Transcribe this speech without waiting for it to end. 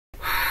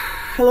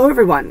Hello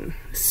everyone,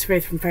 this is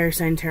Faith from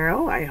FireSign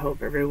Tarot. I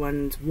hope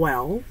everyone's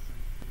well.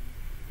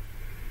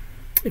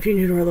 If you're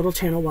new to our little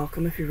channel,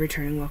 welcome. If you're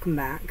returning, welcome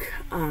back.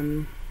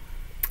 I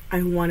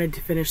wanted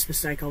to finish the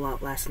cycle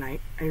out last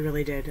night. I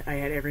really did. I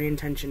had every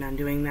intention on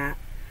doing that.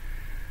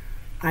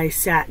 I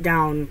sat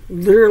down,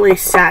 literally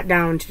sat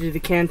down to do the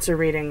Cancer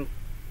reading.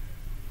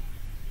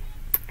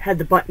 Had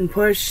the button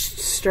pushed,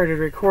 started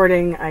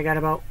recording. I got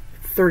about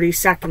 30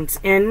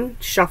 seconds in,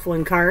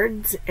 shuffling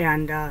cards,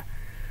 and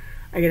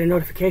I get a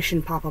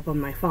notification pop up on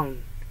my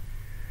phone.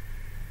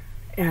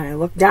 And I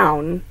look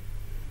down,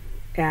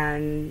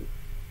 and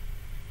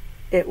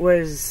it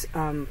was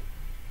a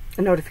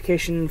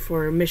notification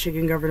for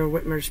Michigan Governor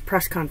Whitmer's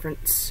press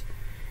conference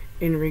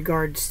in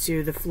regards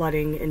to the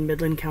flooding in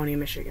Midland County,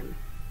 Michigan.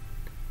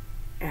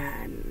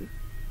 And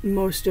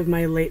most of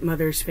my late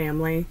mother's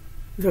family,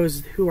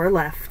 those who are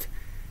left,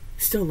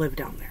 still live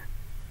down there.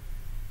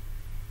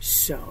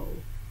 So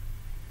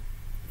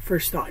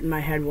first thought in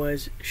my head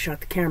was, shut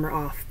the camera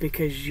off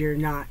because you're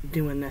not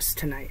doing this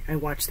tonight. I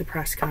watched the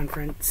press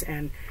conference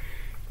and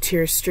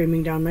tears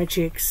streaming down my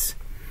cheeks.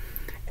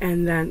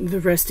 And then the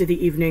rest of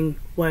the evening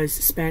was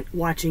spent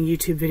watching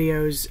YouTube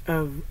videos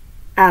of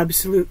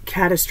absolute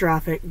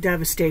catastrophic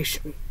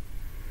devastation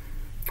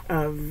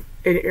of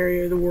an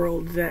area of the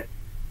world that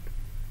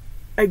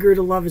I grew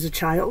to love as a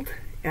child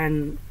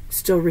and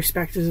still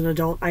respect as an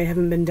adult. I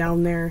haven't been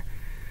down there.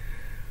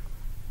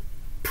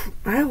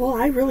 I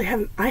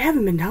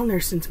haven't been down there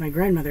since my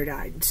grandmother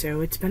died, so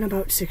it's been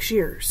about 6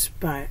 years,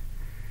 but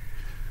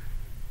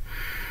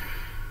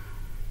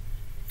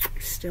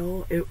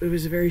still, it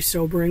was a very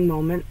sobering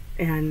moment,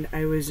 and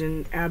I was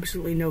in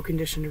absolutely no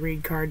condition to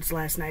read cards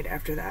last night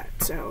after that,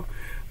 so,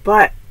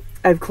 but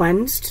I've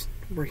cleansed.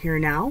 We're here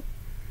now.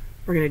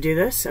 We're going to do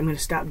this. I'm going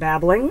to stop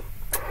babbling.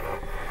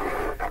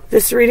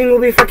 This reading will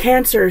be for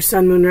Cancer,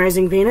 Sun, Moon,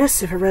 Rising,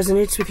 Venus. If it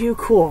resonates with you,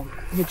 cool.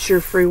 It's your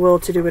free will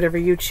to do whatever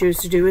you choose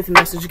to do with the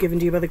message given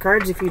to you by the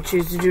cards. If you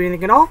choose to do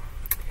anything at all,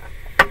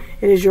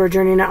 it is your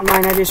journey, not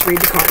mine. I just read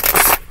the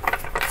cards.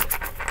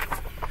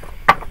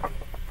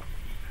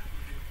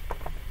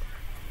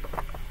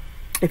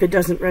 If it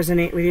doesn't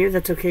resonate with you,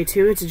 that's okay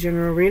too. It's a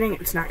general reading.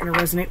 It's not going to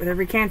resonate with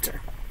every Cancer.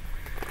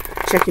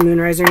 Check your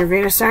Moon, Rising, or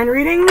Venus sign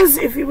readings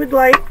if you would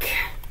like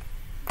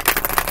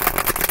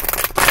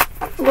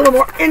a little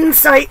more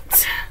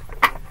insight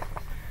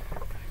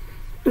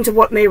into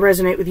what may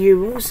resonate with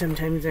you.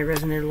 Sometimes they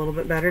resonate a little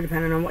bit better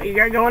depending on what you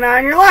got going on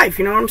in your life,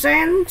 you know what I'm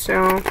saying?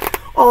 So,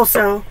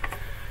 also,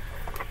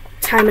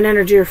 time and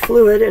energy are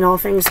fluid, and all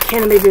things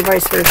can and may be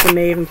vice versa,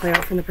 may even play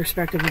out from the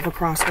perspective of a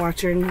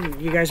cross-watcher,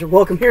 and you guys are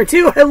welcome here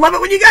too. I love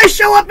it when you guys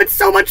show up. It's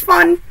so much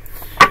fun.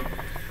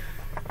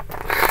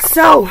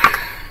 So,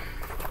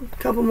 a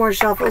couple more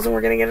shuffles and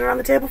we're going to get it on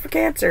the table for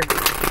Cancer.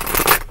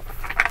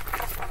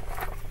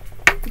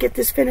 Get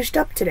this finished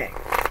up today.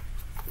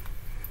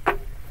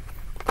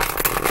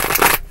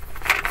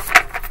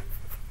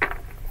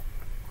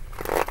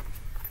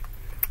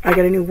 I got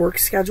a new work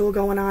schedule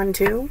going on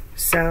too,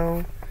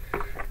 so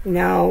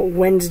now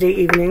Wednesday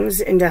evenings,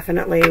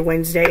 indefinitely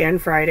Wednesday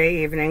and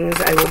Friday evenings,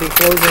 I will be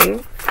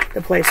closing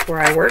the place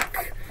where I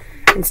work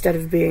instead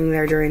of being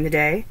there during the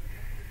day.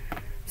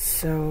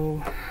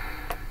 So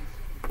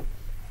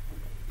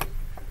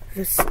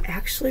this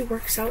actually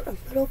works out a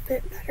little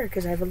bit better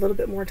because I have a little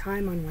bit more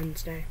time on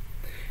Wednesday.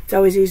 It's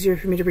always easier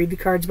for me to read the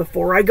cards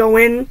before I go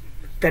in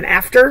than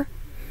after,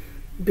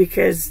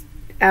 because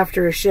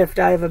after a shift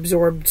I have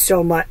absorbed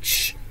so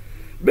much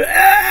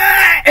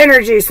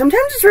energy.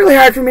 Sometimes it's really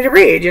hard for me to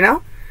read, you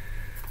know?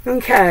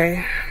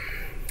 Okay.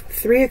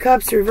 3 of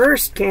Cups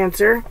reversed,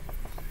 Cancer.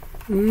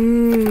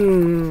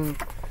 The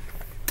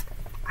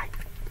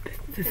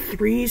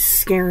threes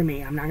scare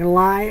me. I'm not going to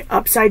lie.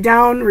 Upside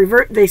down,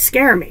 revert, they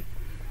scare me.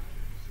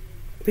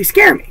 They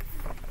scare me.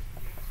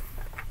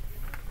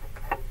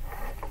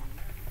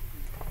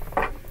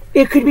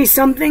 It could be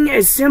something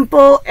as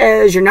simple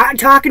as you're not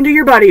talking to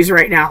your buddies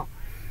right now.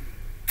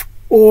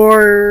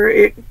 Or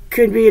it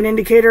could be an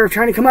indicator of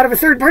trying to come out of a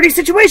third-party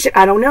situation.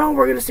 I don't know.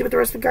 We're going to see what the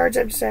rest of the cards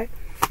have to say.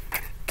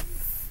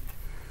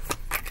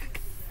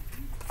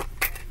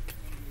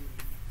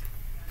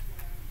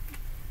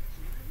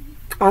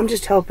 I'm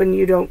just hoping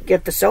you don't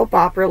get the soap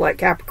opera like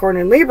Capricorn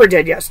and Libra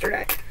did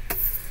yesterday.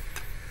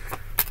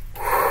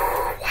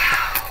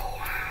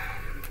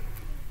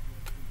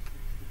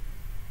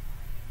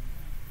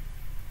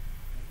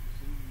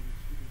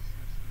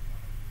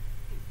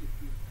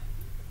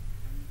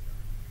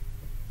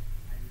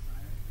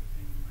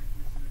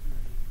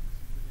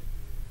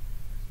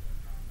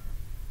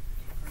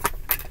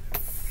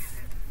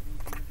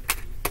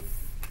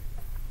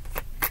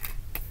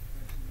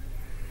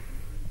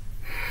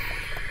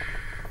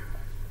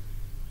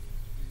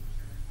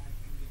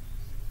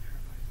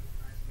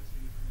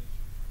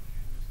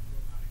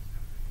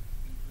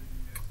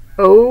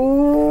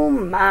 Oh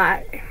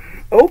my.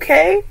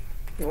 Okay.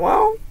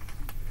 Well,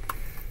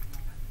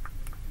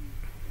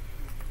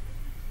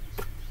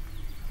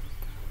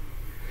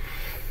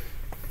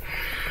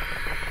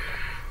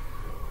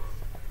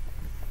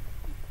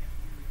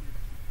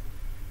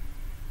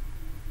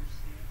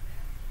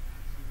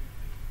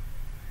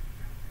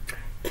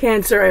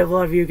 Cancer, I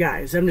love you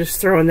guys. I'm just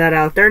throwing that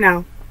out there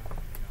now.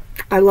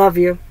 I love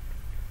you.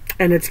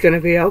 And it's going to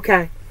be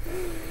okay.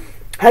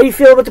 How do you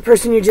feel about the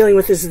person you're dealing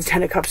with is the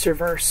Ten of Cups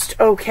reversed?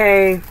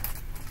 Okay.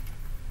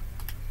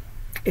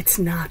 It's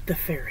not the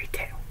fairy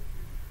tale.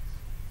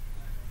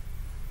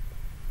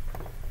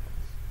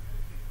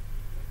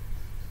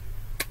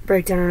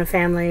 Breakdown in a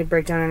family,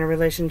 breakdown in a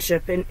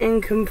relationship, an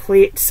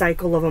incomplete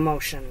cycle of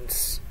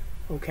emotions.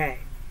 Okay.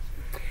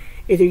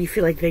 Either you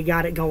feel like they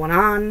got it going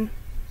on,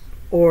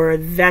 or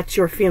that's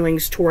your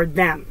feelings toward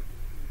them.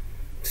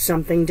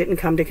 Something didn't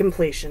come to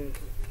completion.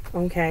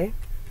 Okay.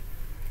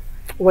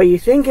 What you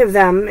think of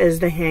them is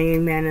the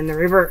Hanging Man in the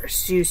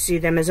reverse. You see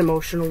them as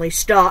emotionally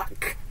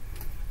stuck.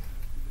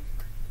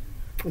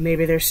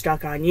 Maybe they're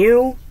stuck on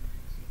you.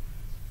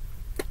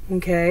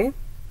 Okay.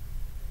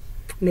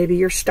 Maybe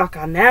you're stuck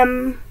on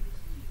them.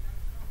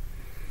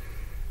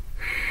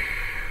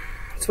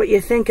 That's what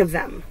you think of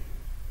them.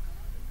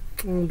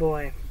 Oh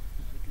boy.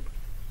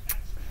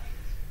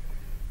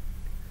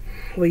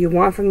 What you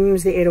want from them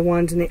is the Eight of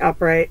Wands and the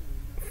upright.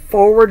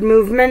 Forward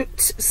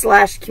movement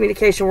 /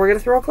 communication. We're going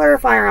to throw a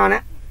clarifier on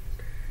it.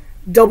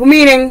 Double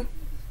meaning.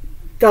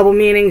 Double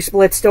meaning,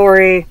 split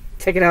story.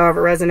 Take it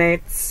however it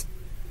resonates.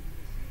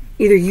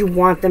 Either you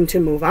want them to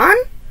move on,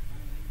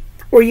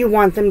 or you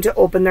want them to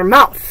open their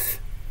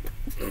mouth.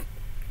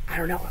 I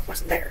don't know. I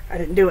wasn't there. I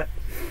didn't do it.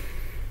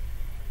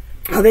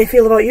 How they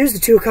feel about you is the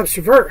Two of Cups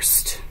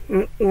reversed.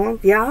 Well,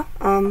 yeah.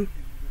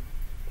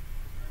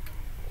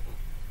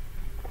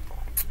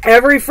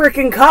 Every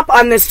freaking cup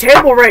on this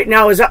table right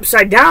now is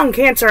upside down,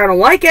 Cancer. I don't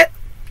like it.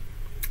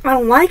 I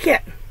don't like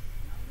it.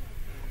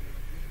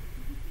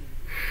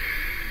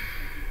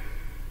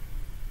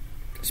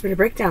 There's been a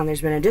breakdown. There's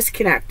been a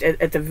disconnect.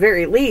 At the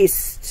very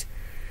least,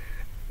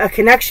 a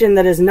connection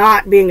that is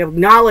not being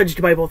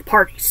acknowledged by both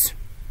parties.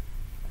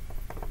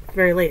 At the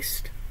very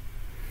least.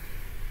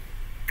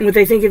 What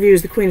they think of you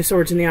is the Queen of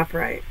Swords in the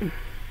upright.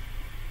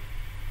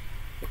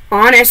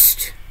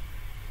 Honest.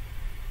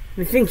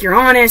 They think you're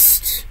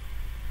honest.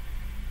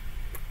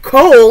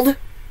 Cold.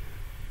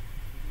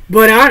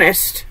 But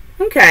honest.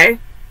 Okay.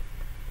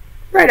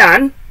 Right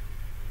on.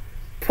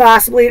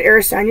 Possibly an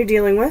air sign you're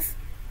dealing with.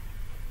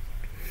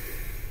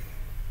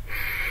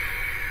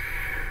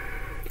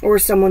 Or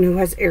someone who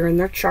has air in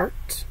their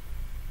chart.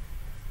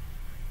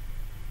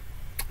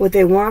 What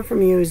they want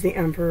from you is the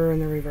Emperor in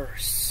the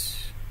reverse.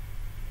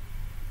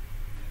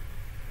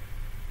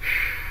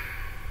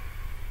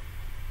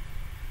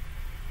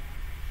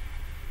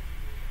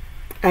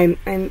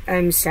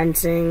 I'm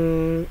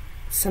sensing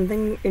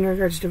something in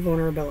regards to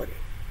vulnerability.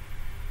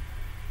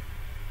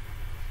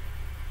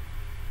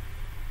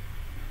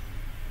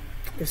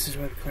 This is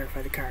where we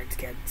clarify the cards,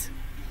 kids.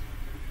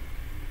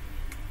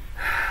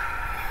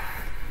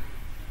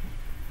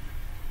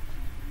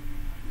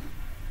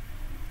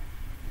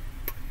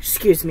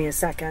 Excuse me a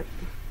second.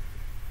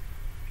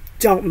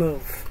 Don't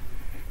move.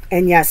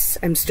 And yes,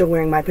 I'm still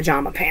wearing my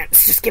pajama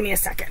pants. Just give me a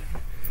second.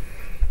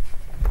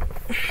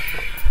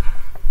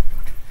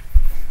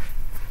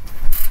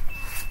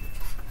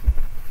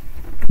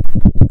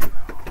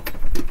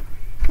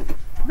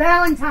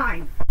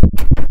 Valentine!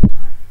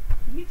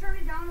 Can you turn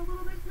it down a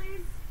little bit,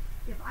 please?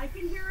 If I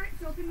can hear it,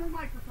 so can the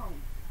microphone.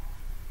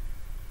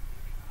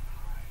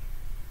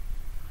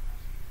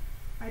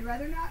 I'd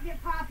rather not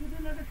get popped with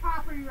another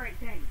copyright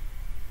thing.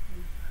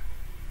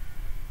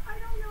 I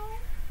don't know.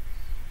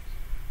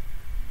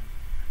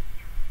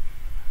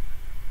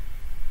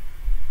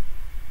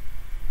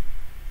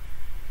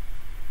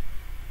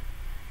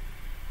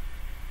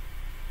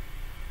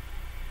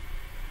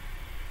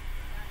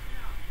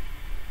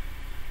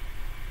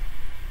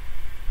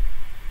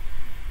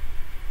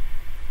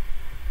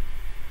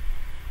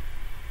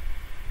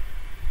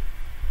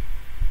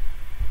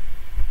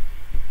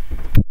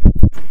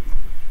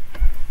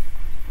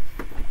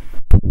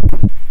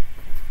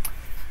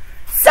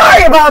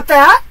 Sorry about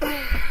that.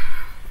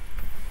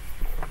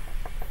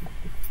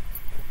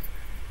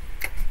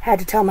 Had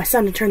to tell my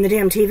son to turn the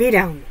damn TV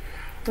down.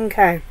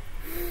 Okay.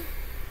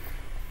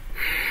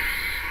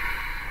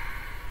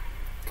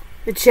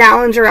 The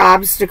challenge or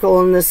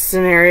obstacle in this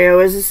scenario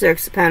is the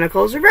Six of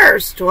Pentacles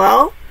reversed.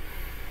 Well,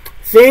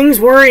 things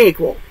weren't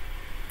equal.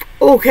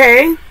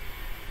 Okay.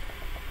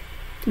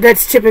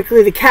 That's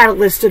typically the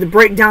catalyst to the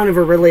breakdown of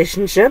a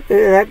relationship.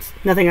 That's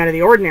nothing out of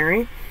the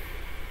ordinary.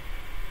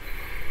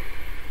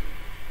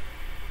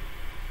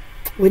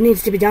 What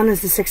needs to be done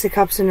is the Six of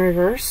Cups in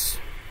reverse.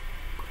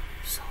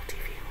 Salty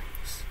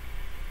feelings.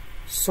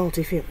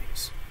 Salty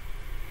feelings.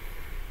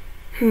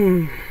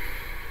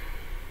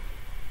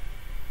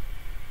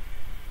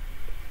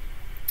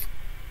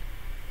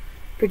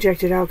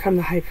 Projected outcome,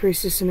 the High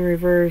Priestess in the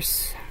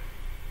reverse.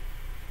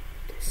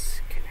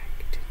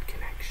 Disconnected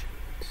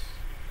connections.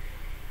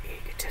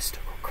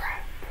 Egotistical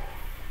crap.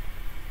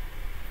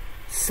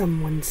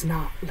 Someone's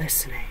not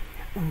listening.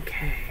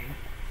 Okay.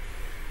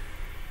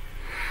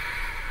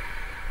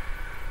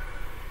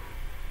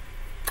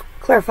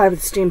 Clarify with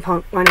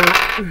steampunk. Why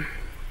not?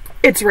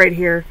 It's right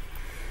here.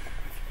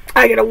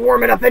 I gotta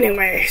warm it up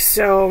anyway,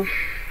 so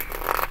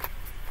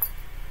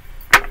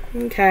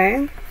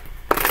Okay.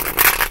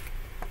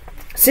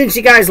 Since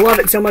you guys love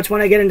it so much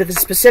when I get into the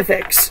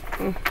specifics,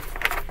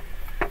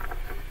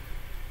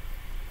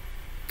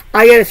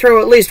 I gotta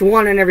throw at least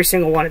one in every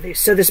single one of these,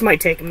 so this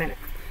might take a minute.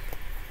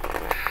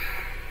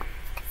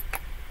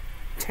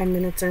 10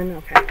 minutes in?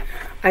 Okay.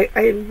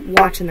 I'm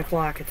watching the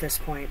clock at this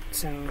point,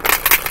 so...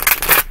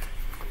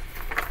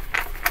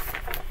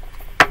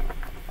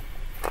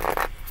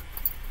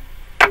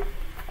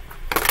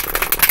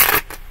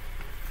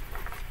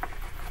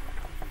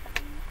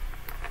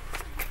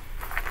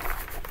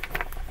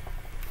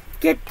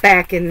 Get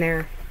back in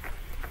there.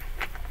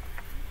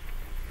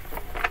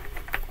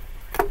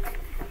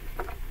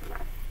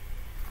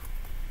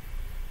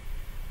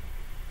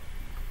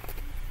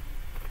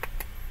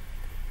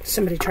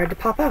 Somebody tried to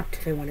pop out.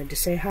 They wanted to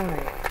say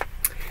hi.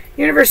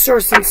 Universe,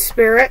 Source, and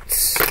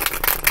Spirits.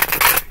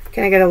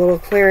 Can I get a little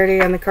clarity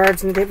on the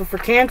cards on the table for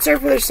Cancer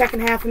for their second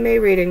half of May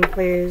reading,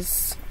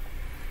 please?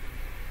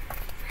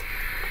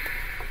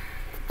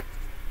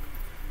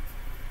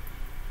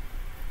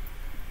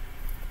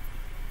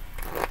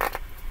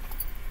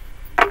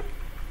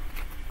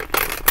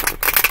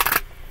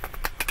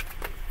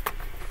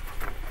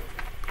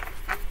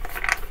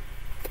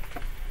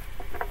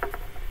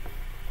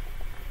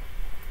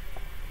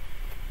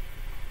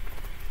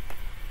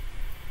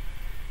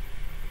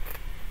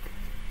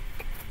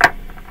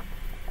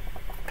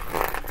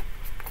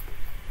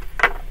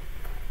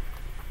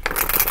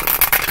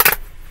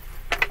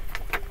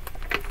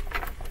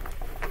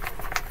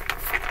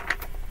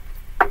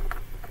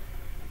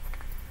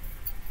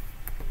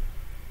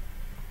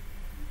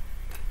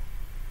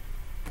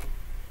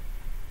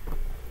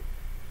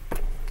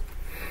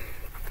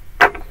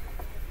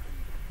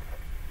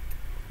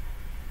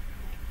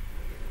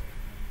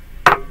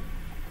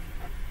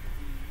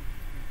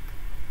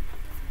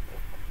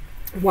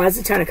 Why is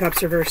the Ten of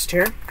Cups reversed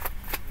here?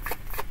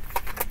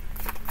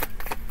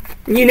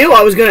 You knew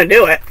I was going to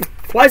do it.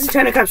 Why is the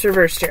Ten of Cups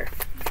reversed here?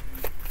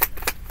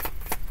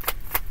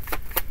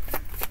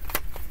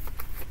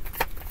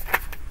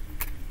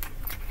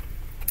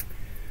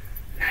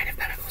 Nine of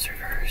Pentacles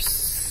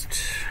reversed.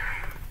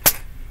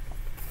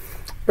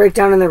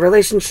 Breakdown in the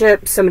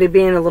relationship. Somebody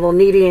being a little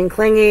needy and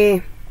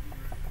clingy.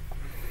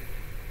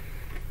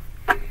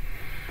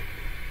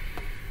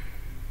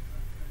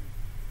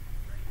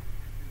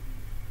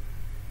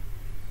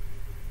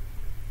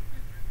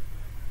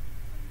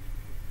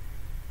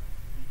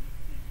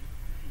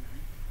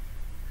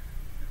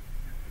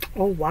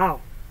 Oh, wow.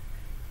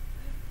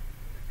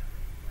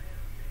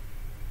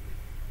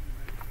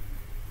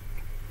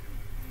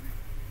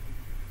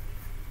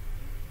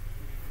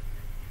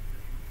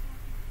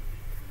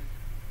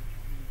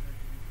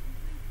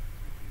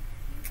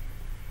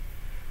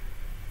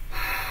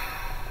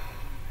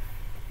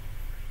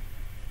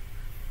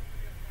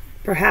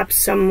 Perhaps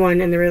someone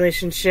in the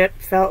relationship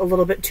felt a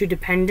little bit too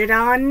dependent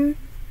on.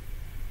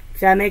 If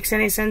that makes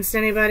any sense to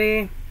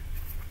anybody.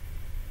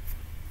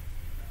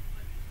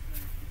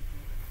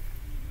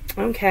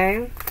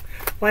 Okay.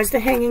 Why is the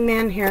Hanging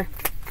Man here?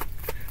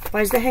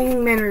 Why is the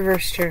Hanging Man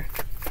reversed here?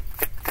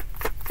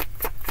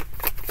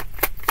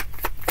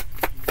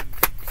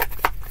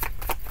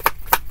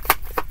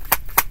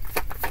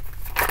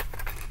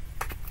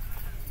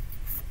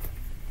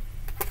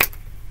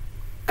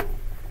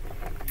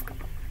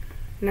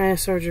 Nine of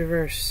Swords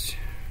reversed.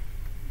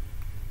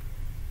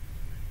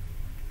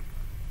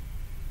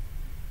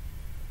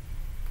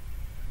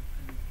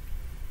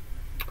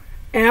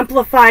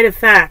 Amplified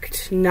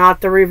effect,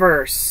 not the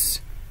reverse.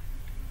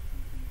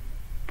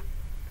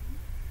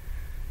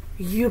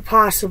 You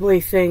possibly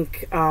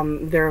think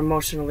they're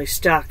emotionally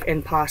stuck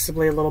and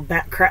possibly a little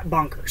bat crap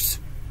bonkers.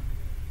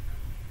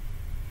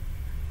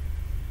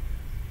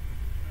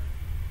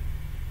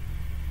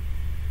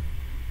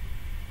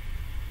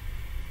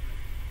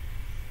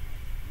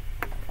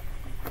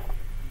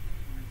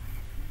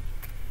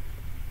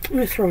 I'm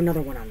going to throw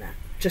another one on that,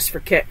 just for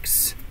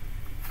kicks.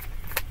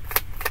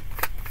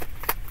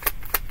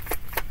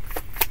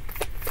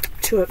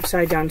 Two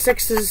upside down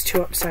sixes,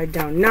 two upside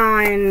down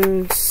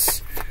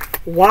nines.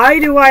 Why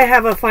do I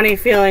have a funny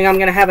feeling I'm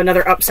going to have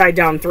another upside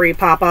down three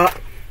pop up?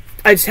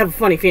 I just have a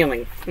funny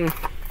feeling.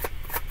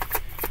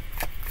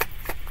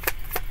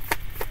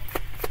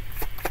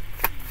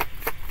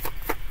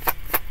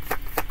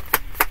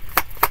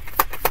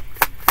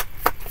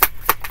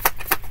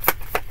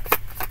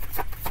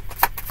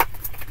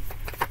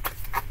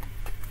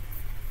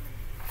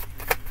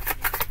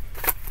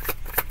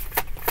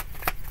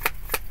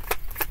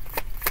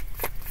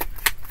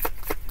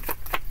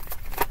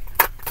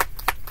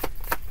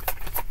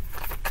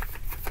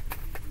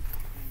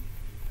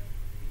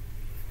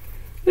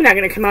 You're not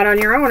going to come out on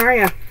your own, are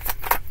you?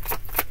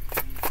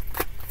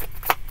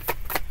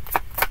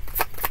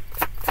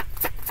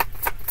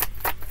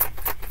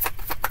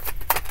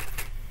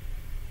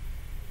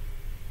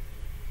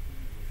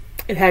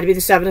 It had to be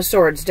the Seven of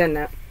Swords, didn't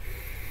it?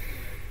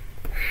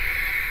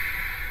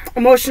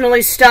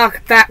 Emotionally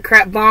stuck, fat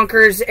crap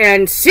bonkers,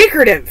 and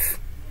secretive.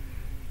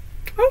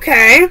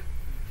 Okay.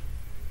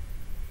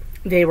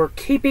 They were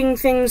keeping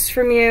things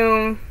from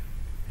you.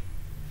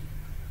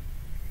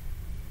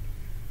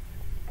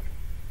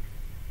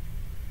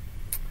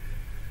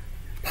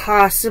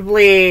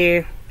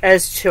 possibly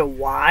as to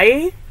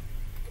why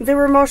they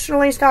were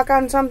emotionally stuck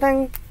on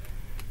something.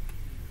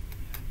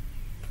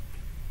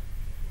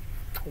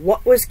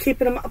 What was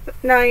keeping them up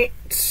at night,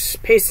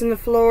 pacing the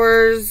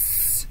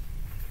floors?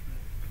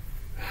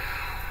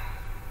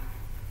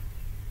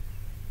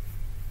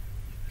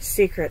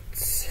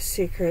 Secrets,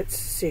 secrets,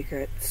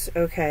 secrets.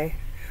 Okay.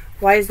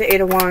 Why is the Eight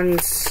of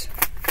Wands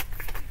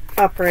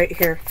up right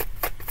here?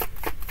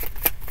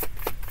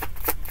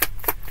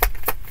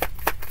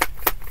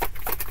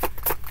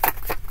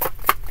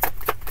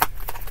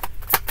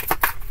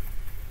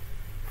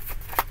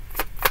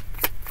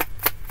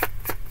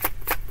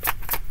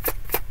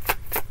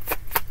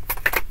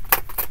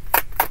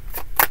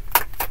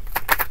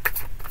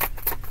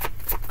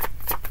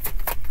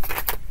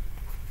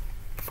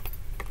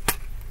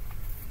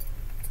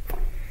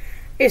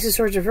 Ace of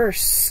Swords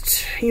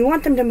reversed. You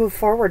want them to move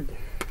forward.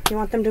 You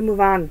want them to move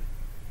on.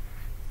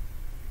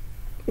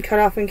 Cut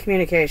off in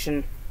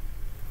communication.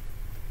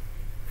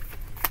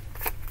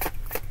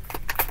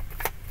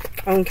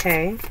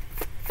 Okay.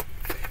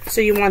 So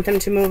you want them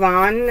to move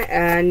on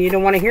and you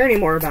don't want to hear any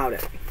more about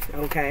it.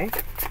 Okay.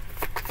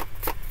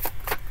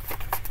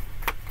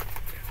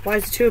 Why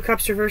is the Two of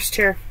Cups reversed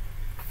here?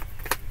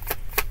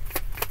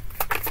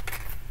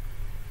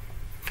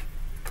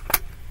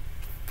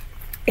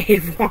 Eight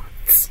of Wands.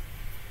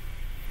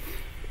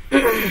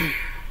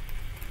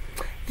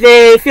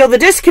 They feel the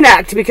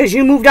disconnect because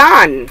you moved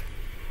on.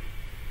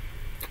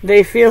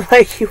 They feel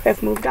like you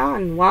have moved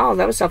on. Wow,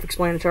 that was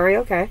self-explanatory.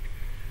 Okay.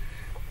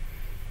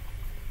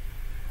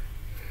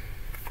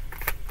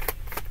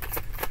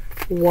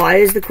 Why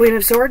is the Queen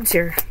of Swords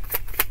here?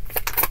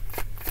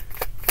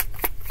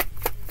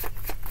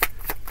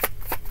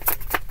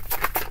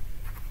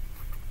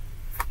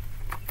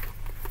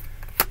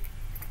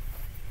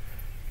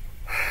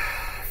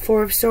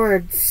 Four of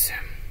Swords.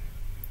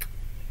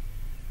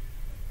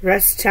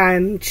 Rest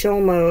time,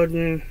 chill mode,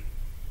 and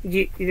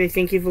they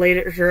think you've laid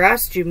it to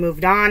rest, you've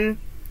moved on.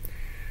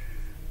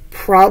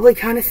 Probably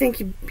kind of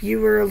think you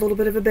were a little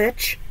bit of a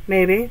bitch,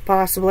 maybe,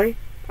 possibly.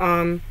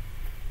 Or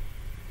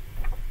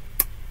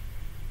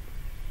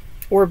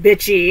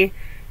bitchy.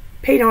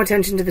 Pay no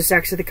attention to the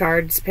sex of the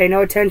cards. Pay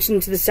no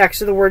attention to the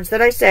sex of the words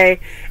that I say.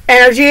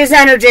 Energy is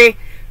energy.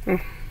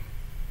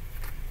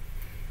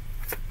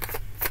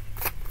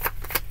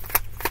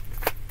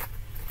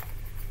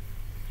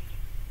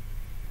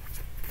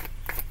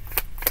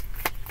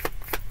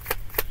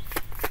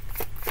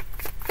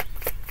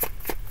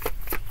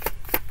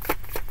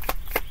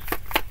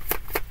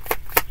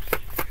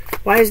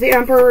 Why is the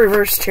Emperor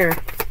reversed here?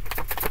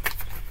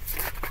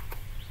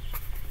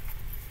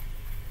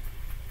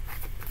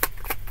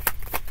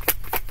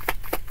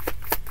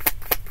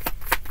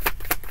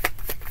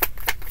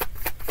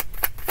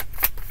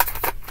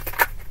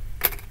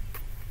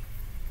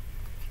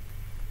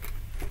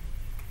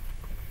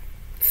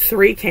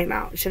 Three came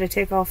out. Should I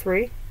take all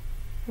three?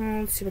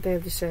 Let's see what they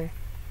have to say.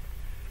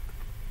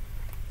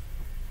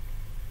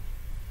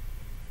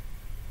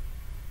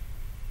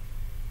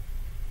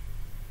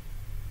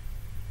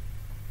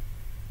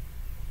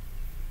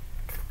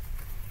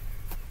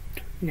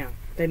 No,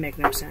 they make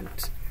no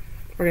sense.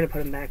 We're going to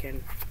put them back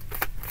in.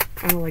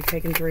 I don't like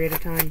taking three at a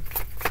time.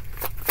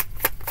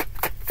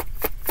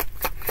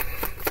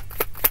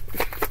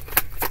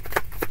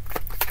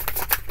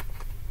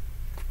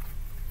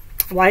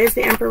 Why is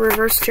the Emperor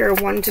reversed here?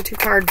 1 to 2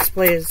 cards,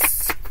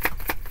 please.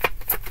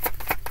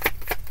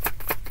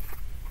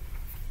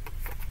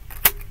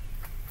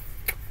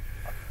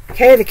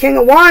 Okay, the King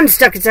of Wands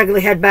stuck its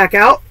ugly head back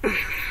out.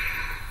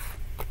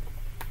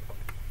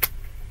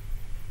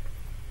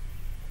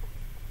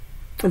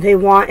 They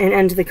want an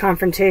end to the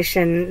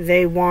confrontation.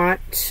 They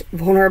want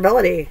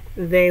vulnerability.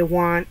 They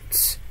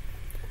want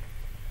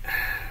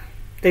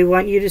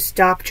you to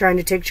stop trying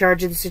to take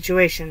charge of the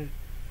situation.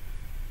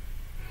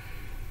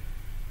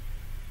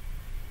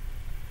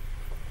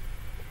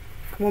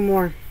 One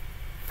more.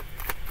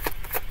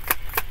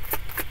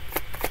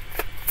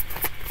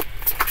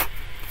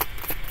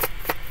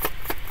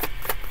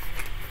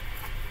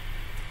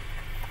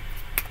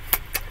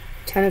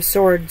 Ten of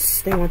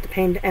Swords. They want the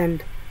pain to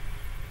end.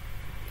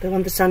 They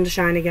want the sun to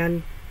shine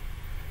again.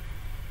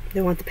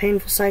 They want the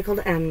painful cycle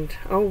to end.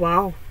 Oh,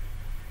 wow.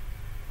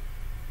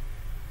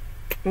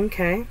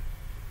 Okay.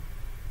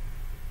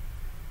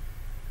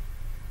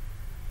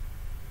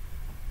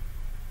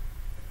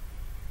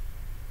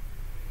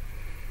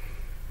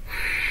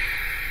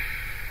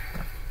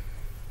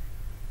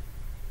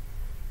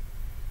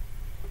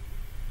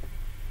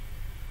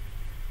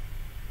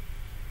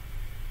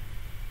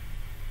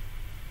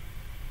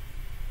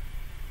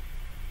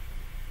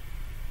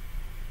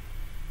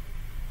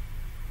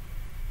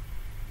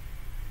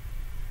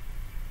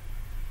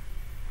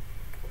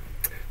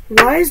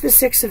 Why is the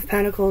Six of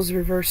Pentacles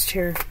reversed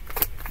here?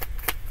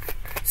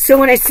 So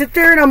when I sit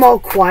there and I'm all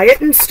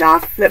quiet and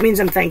stuff, that means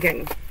I'm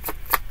thinking.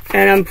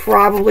 And I'm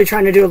probably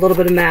trying to do a little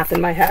bit of math in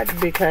my head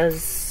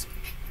because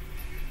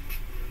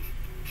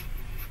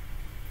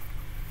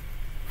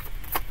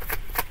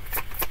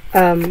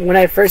when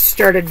I first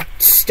started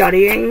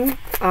studying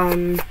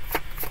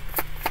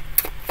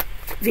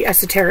the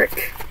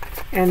esoteric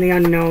and the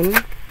unknown.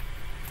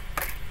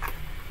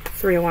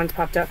 Three of Wands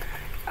popped up.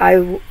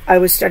 I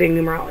was studying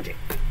numerology.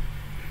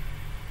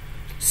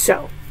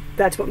 So,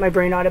 that's what my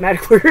brain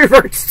automatically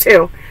reverts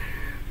to.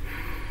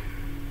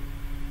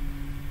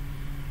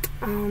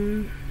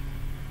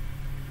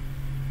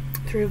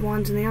 Three of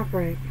Wands in the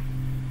upright.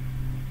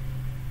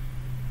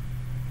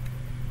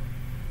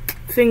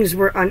 Things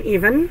were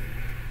uneven,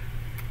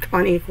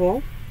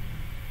 unequal.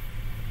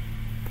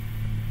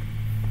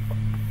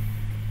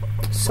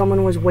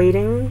 Someone was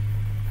waiting.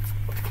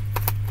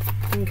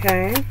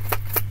 Okay.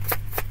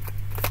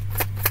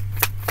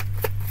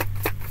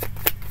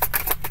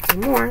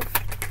 One more.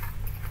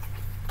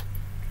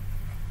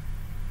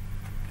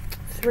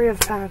 Three of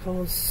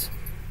Pentacles.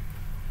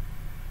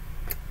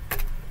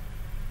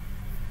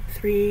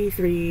 3,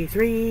 3,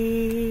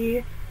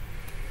 3.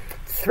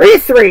 3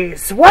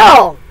 threes.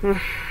 Well.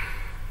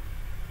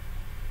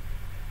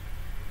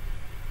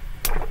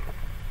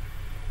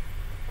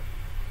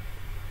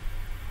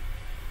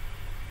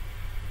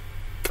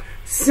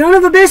 Son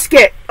of a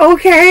biscuit.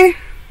 Okay.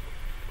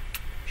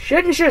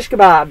 Shit and shish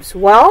kebabs.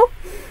 Well.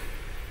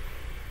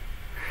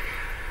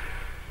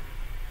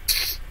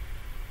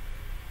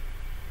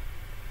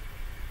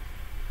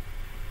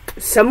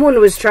 Someone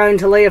was trying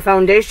to lay a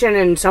foundation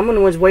and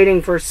someone was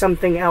waiting for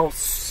something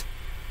else.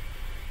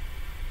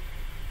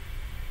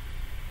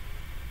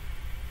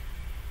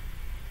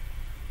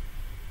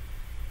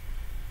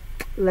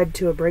 Led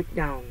to a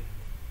breakdown.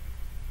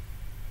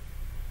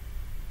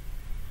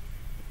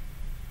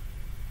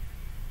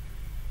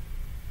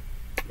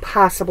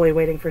 Possibly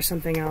waiting for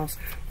something else.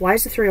 Why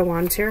is the Three of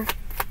Wands here?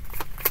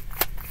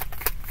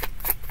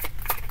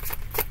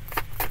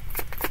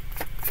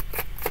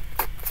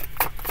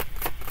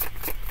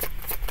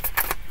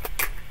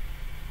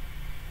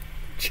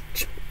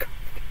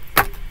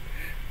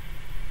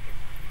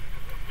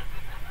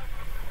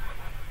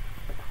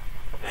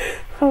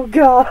 Oh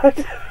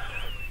God.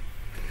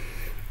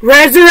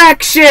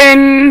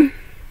 Resurrection!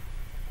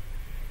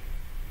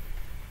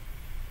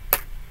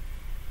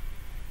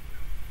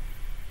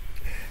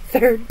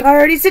 Third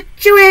party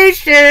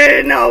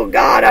situation! Oh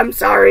God, I'm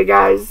sorry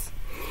guys.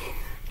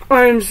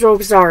 I'm so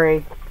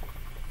sorry.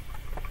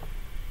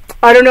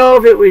 I don't know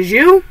if it was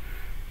you.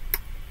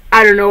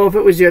 I don't know if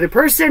it was the other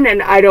person,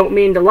 and I don't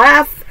mean to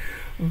laugh,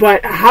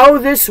 but how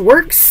this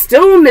works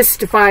still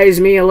mystifies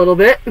me a little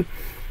bit.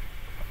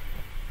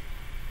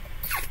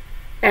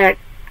 And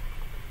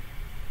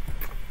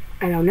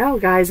I don't know,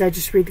 guys. I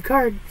just read the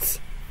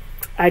cards.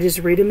 I just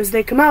read them as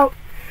they come out.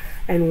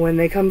 And when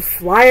they come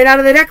flying out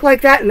of the deck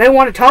like that and they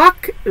want to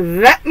talk,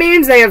 that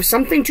means they have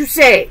something to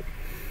say.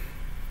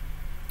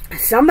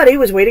 Somebody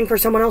was waiting for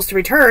someone else to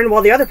return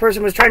while the other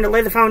person was trying to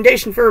lay the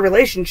foundation for a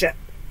relationship.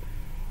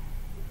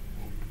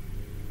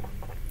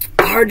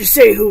 Hard to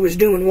say who was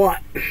doing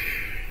what.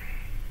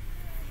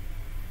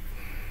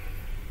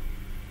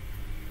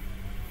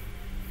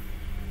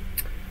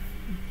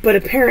 But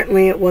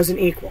apparently it wasn't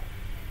equal.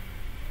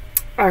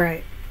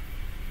 Alright.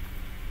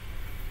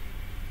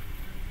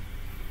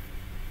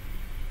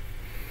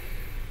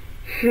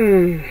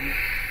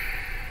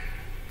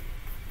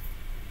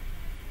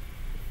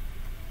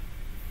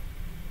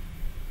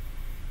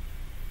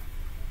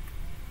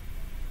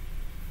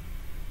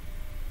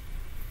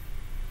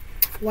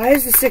 Why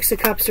is the Six of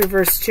Cups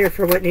reversed here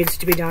for what needs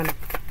to be done?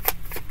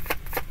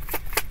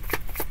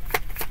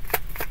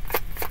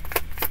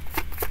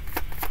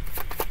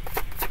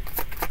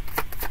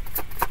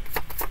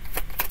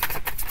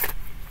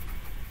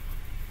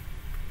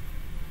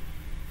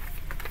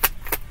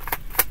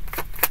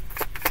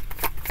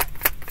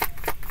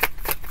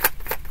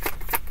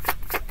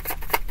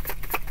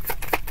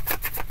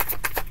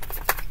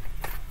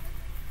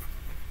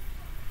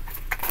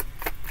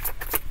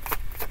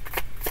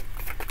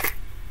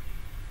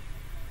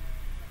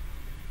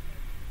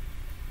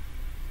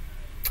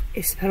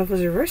 Ace of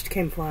Pentacles reversed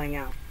came flying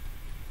out.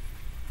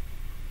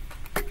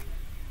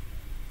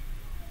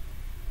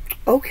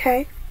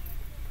 Okay.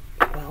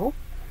 Well.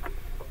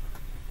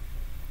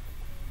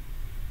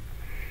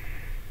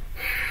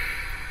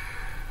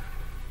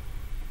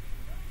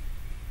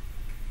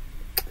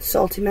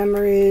 Salty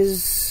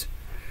memories.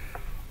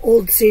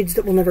 Old seeds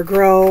that will never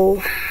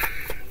grow.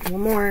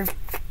 One more.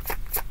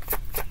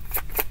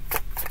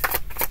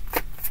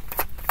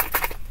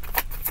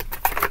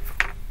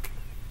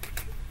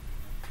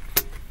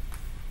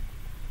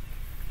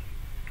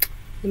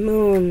 The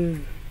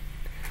moon,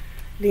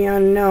 the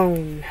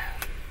unknown.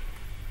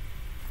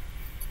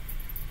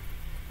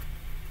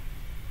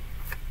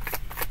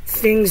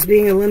 Things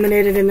being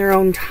eliminated in their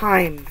own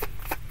time.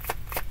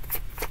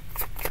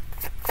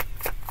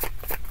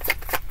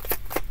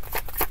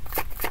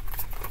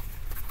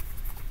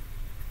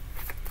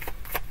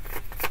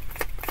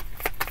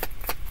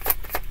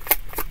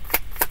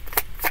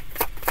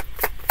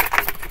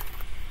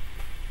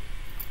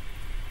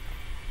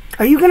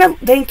 Are you gonna...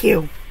 Thank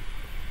you.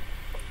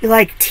 You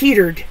like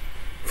teetered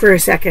for a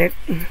second.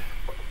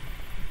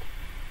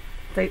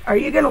 Like, are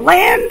you gonna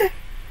land?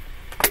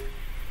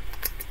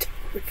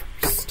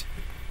 Reverse.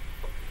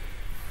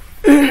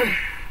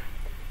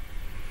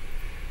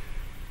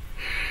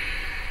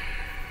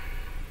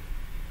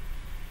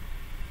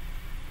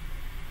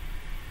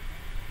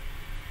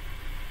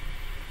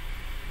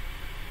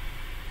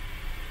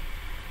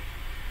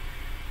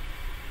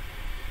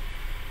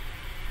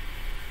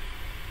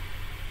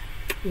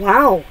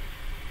 Wow.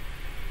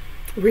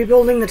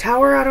 Rebuilding the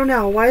tower? I don't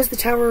know. Why is the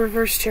tower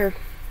reversed here?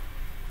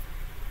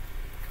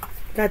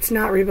 That's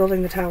not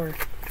rebuilding the tower.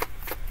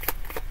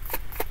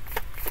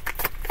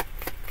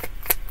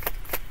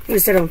 At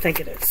least I don't think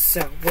it is.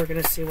 So we're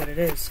going to see what it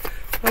is.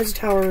 Why is the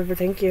tower reversed?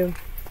 Thank you.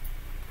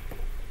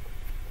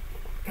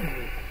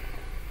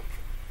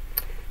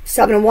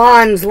 Seven of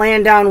Wands,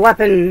 laying down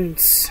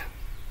weapons.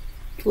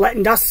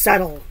 Letting dust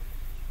settle.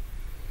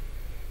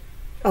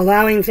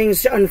 Allowing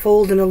things to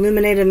unfold and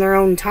illuminate in their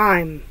own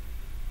time.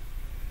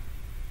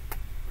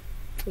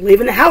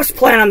 Leaving the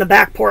houseplant on the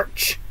back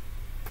porch.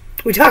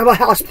 We talk about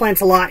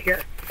houseplants a lot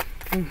here.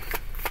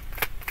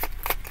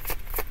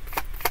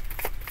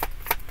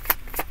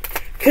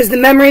 Because the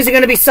memories are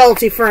going to be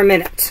salty for a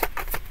minute.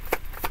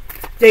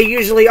 They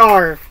usually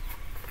are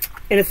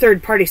in a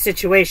third-party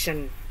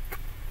situation.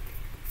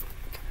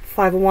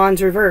 Five of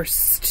Wands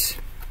reversed.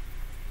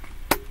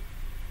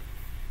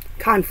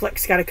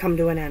 Conflict's got to come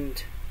to an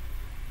end.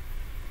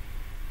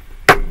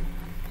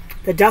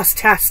 The dust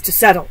has to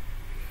settle.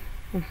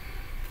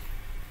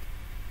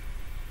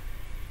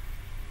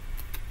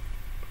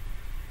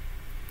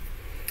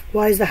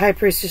 Why is the High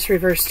Priestess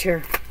reversed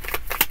here?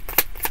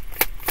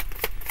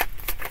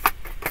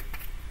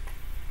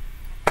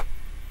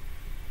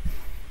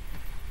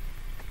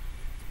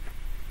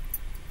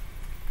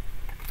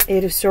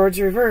 Eight of Swords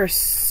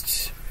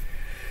reversed.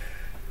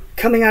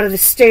 Coming out of the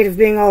state of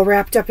being all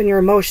wrapped up in your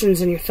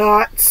emotions and your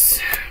thoughts.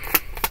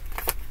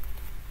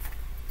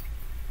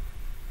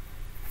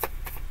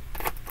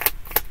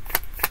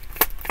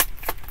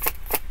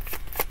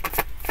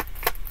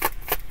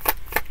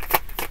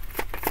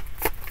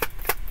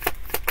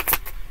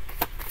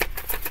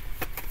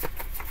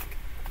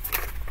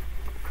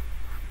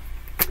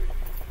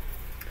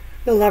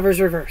 The Lovers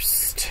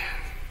reversed.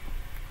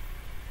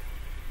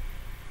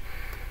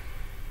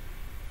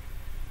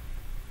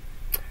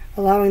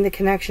 Allowing the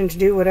connection to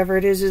do whatever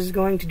it is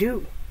going to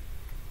do.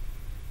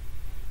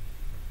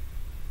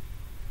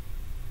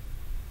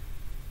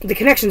 The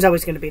connection's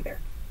always going to be there.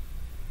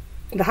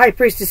 The High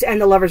Priestess and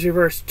the Lovers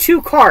reversed.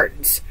 Two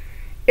cards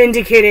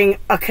indicating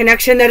a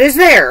connection that is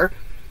there.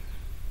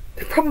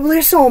 They're probably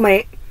a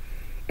soulmate.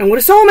 And what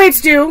do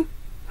soulmates do?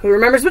 Who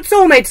remembers what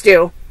soulmates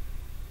do?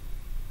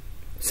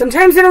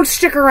 Sometimes they don't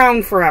stick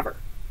around forever.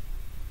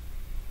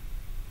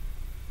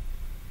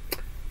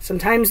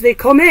 Sometimes they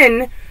come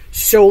in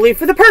solely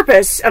for the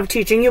purpose of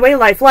teaching you a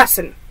life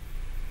lesson.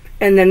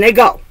 And then they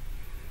go.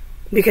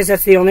 Because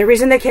that's the only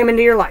reason they came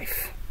into your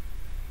life.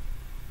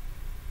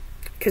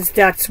 Because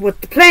that's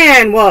what the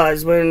plan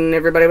was when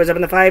everybody was up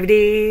in the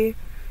 5D.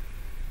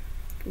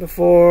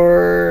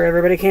 Before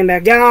everybody came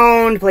back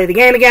down to play the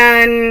game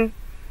again.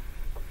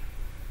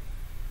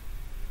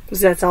 Because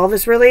that's all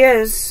this really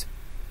is.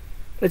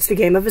 It's the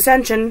game of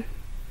ascension.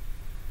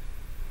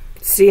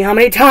 See how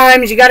many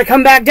times you got to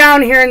come back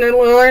down here and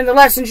learn the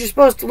lessons you're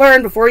supposed to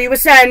learn before you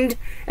ascend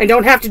and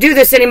don't have to do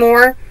this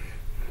anymore.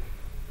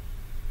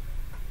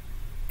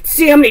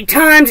 See how many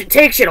times it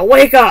takes you to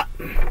wake up.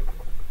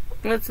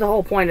 That's the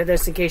whole point of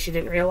this, in case you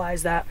didn't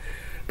realize that.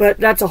 But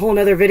that's a whole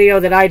nother video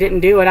that I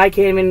didn't do, and I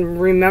can't even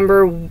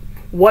remember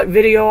what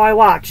video I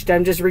watched.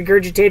 I'm just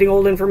regurgitating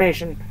old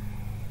information.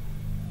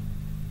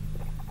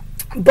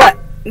 But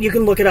you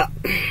can look it up.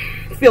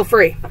 Feel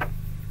free.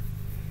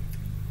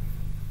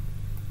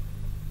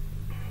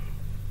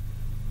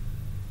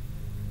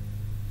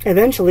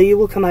 Eventually, you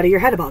will come out of your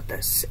head about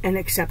this and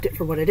accept it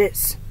for what it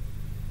is.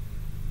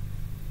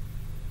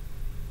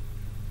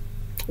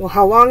 Well,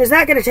 how long is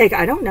that going to take?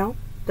 I don't know.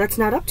 That's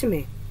not up to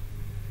me.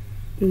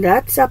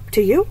 That's up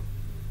to you.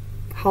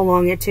 How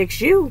long it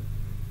takes you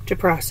to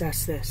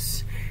process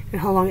this,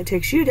 and how long it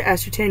takes you to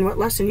ascertain what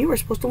lesson you were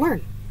supposed to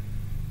learn.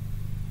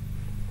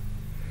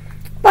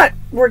 But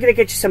we're going to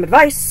get you some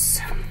advice.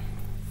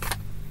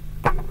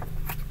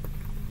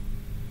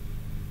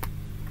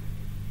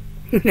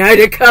 Knight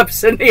of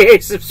Cups and the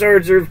Ace of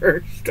Swords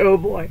reversed. Oh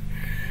boy.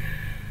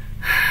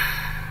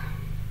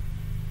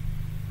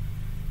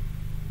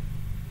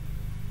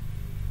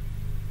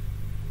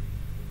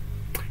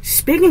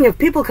 Speaking of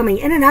people coming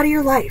in and out of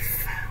your life.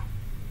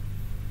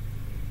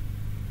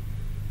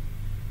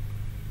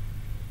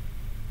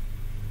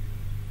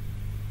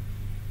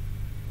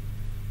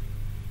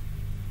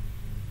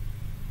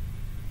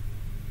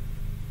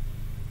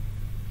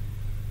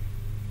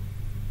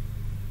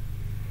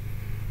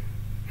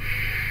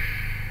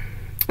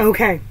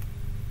 Okay,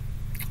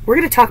 we're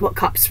going to talk about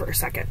cups for a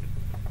second.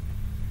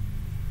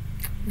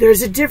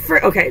 There's a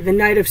different... Okay, the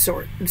Knight of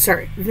Swords.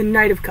 Sorry, the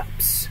Knight of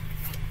Cups.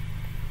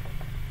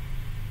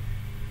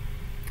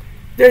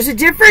 There's a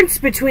difference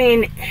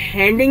between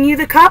handing you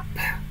the cup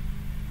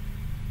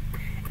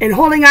and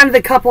holding on to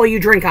the cup while you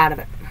drink out of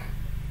it.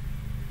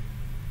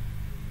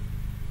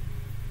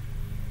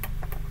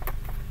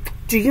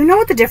 Do you know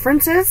what the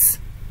difference is?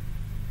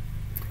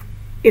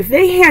 If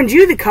they hand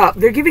you the cup,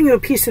 they're giving you a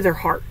piece of their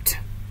heart.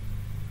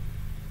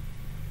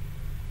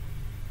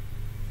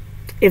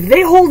 If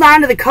they hold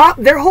on to the cup,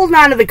 they're holding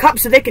on to the cup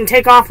so they can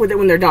take off with it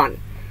when they're done.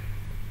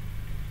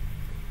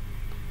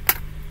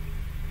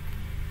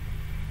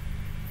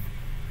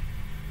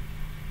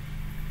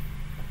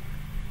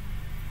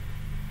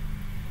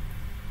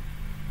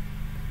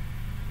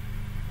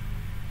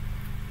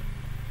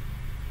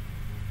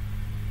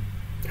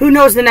 Who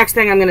knows the next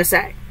thing I'm going to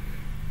say?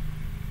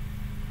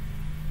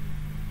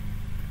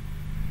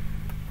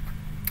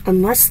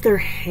 Unless they're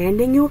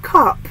handing you a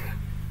cup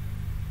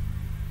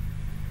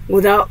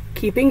without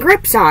keeping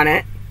grips on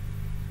it,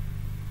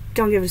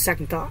 don't give it a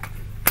second thought.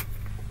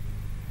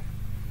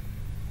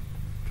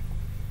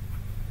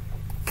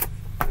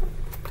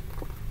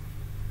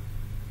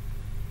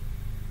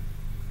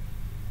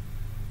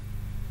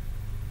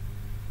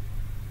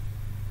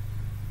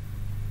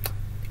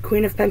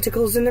 Queen of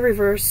Pentacles in the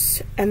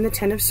reverse and the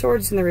Ten of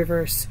Swords in the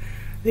reverse.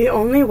 The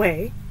only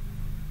way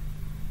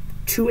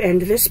to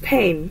end this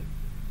pain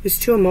is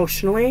to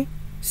emotionally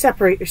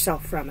separate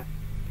yourself from it.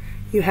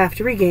 You have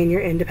to regain your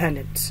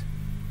independence.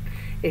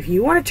 If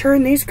you want to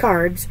turn these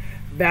cards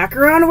back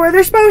around to where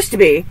they're supposed to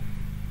be,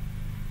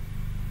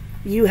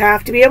 you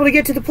have to be able to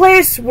get to the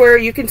place where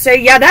you can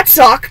say, yeah, that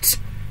sucked,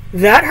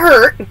 that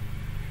hurt,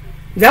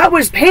 that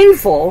was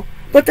painful,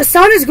 but the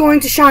sun is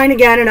going to shine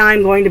again and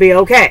I'm going to be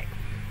okay.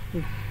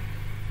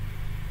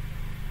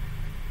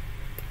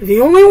 The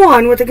only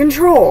one with the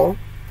control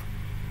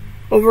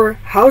over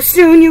how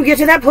soon you get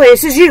to that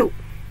place is you.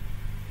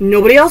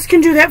 Nobody else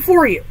can do that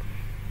for you.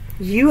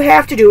 You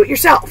have to do it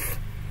yourself.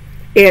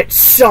 It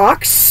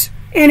sucks,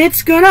 and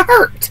it's gonna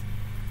hurt.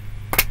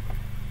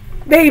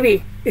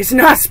 Baby, it's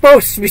not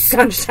supposed to be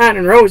sunshine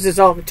and roses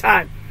all the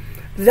time.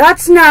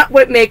 That's not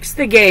what makes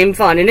the game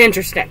fun and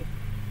interesting.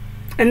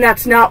 And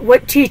that's not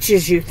what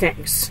teaches you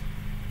things.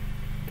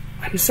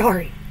 I'm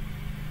sorry.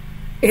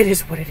 It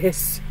is what it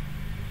is.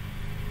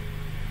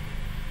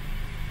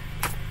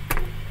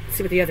 Let's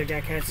see what the other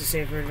deck has to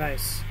say for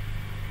advice.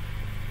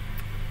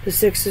 The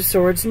Six of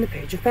Swords and the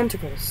Page of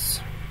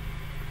Pentacles.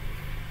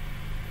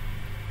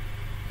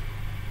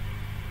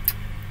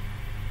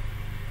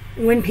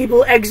 When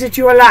people exit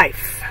your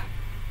life,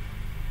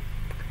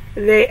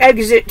 they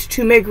exit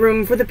to make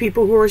room for the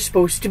people who are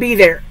supposed to be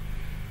there.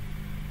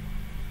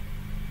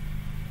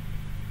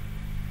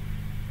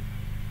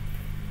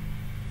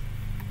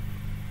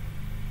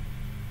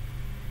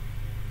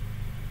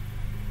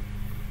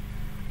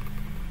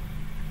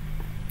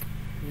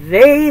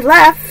 They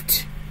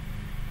left.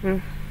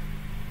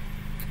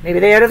 Maybe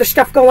they had other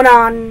stuff going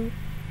on.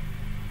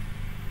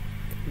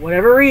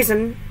 Whatever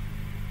reason.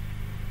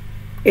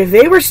 If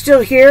they were still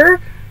here,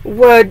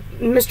 would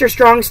Mr.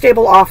 Strong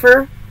Stable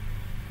offer?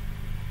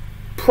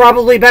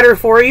 Probably better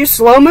for you.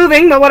 Slow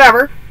moving, but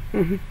whatever.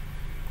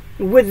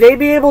 Would they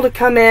be able to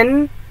come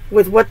in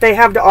with what they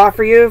have to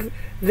offer you if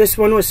this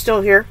one was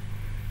still here?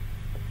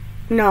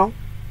 No.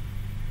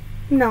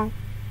 No.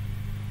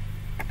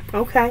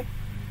 Okay.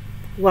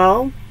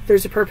 Well,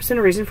 there's a purpose and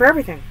a reason for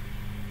everything.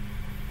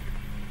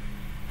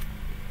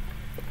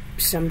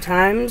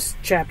 Sometimes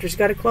chapters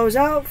got to close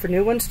out for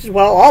new ones to,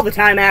 well, all the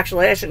time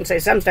actually. I shouldn't say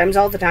sometimes,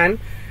 all the time.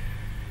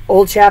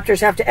 Old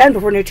chapters have to end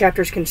before new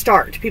chapters can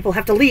start. People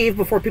have to leave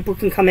before people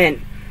can come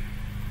in.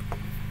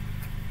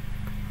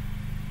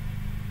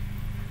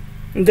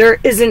 There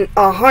isn't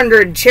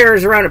 100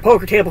 chairs around a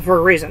poker table for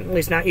a reason. At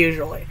least not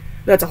usually.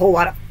 That's a whole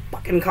lot of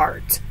fucking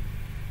cards.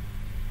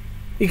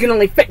 You can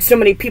only fit so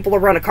many people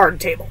around a card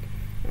table.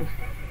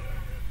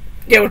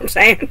 You know what I'm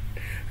saying?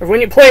 Or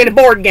when you're playing a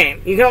board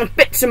game, you can only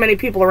fit so many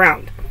people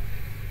around.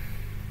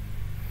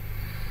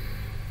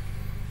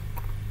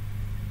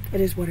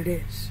 It is what it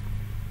is.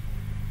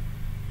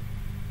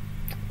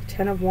 The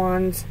Ten of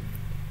Wands.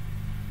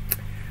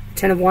 The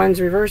Ten of Wands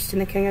reversed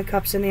and the King of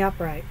Cups in the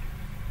upright.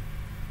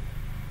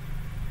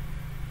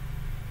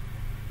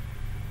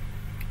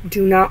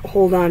 Do not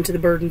hold on to the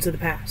burdens of the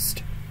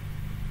past.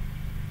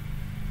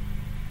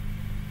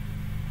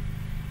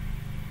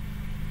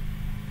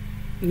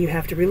 You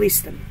have to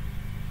release them.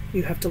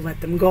 You have to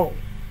let them go.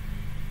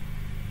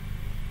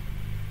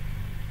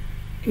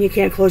 And you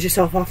can't close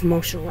yourself off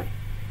emotionally.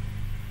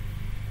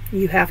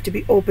 You have to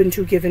be open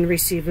to give and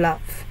receive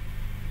love.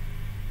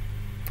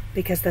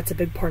 Because that's a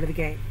big part of the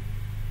game.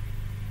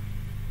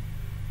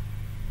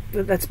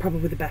 That's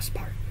probably the best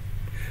part.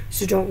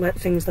 So don't let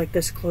things like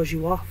this close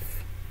you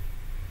off.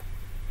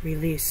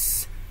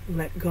 Release,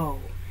 let go,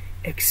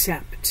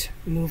 accept,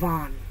 move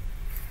on.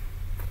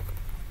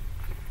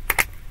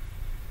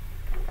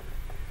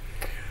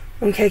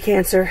 Okay,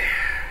 Cancer,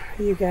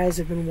 you guys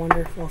have been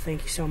wonderful.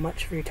 Thank you so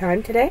much for your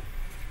time today.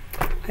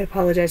 I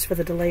apologize for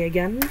the delay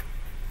again.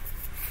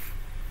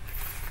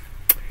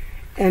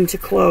 And to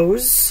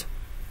close,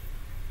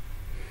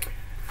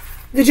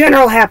 the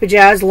general happy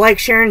jazz, like,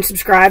 share, and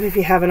subscribe if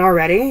you haven't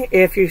already.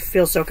 If you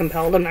feel so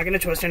compelled, I'm not going to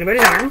twist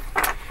anybody's arm.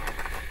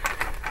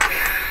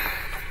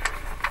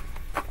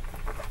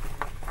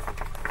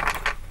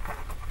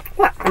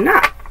 What? I'm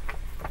not.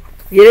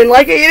 You didn't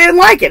like it, you didn't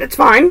like it. It's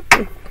fine.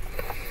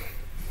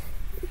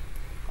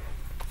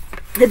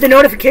 Hit the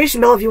notification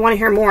bell if you want to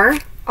hear more.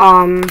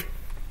 I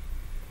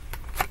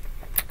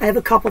have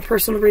a couple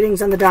personal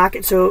readings on the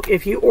docket, so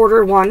if you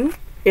order one,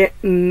 it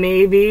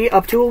may be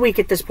up to a week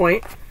at this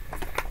point,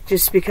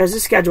 just because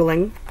of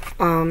scheduling.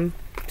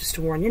 Just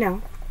to warn you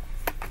now.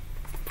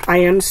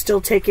 I'm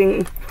still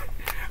taking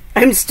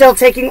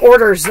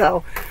orders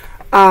though.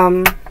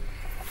 And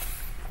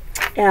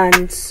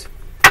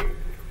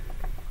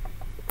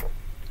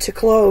to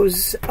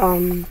close,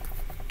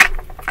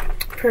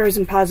 prayers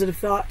and positive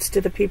thoughts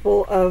to the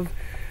people of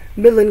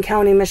Midland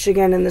County,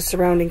 Michigan, and the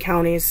surrounding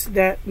counties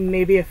that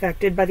may be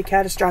affected by the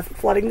catastrophic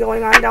flooding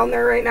going on down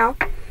there right now.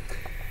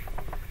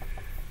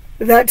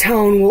 That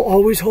town will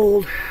always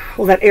hold,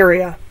 well, that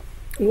area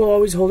will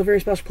always hold a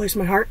very special place in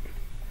my heart.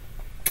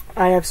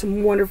 I have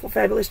some wonderful,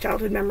 fabulous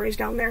childhood memories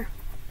down there.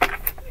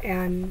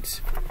 And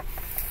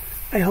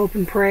I hope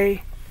and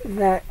pray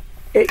that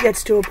it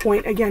gets to a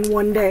point again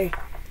one day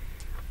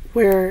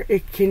where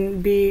it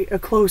can be a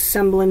close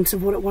semblance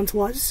of what it once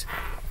was.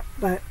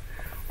 But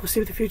we'll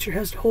see what the future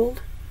has to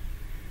hold.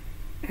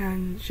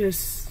 And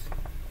just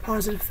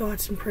positive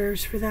thoughts and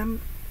prayers for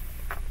them.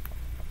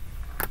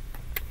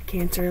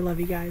 Cancer, I love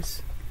you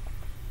guys.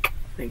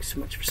 Thanks so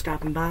much for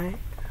stopping by.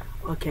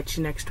 I'll catch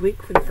you next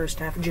week for the first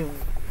half of June.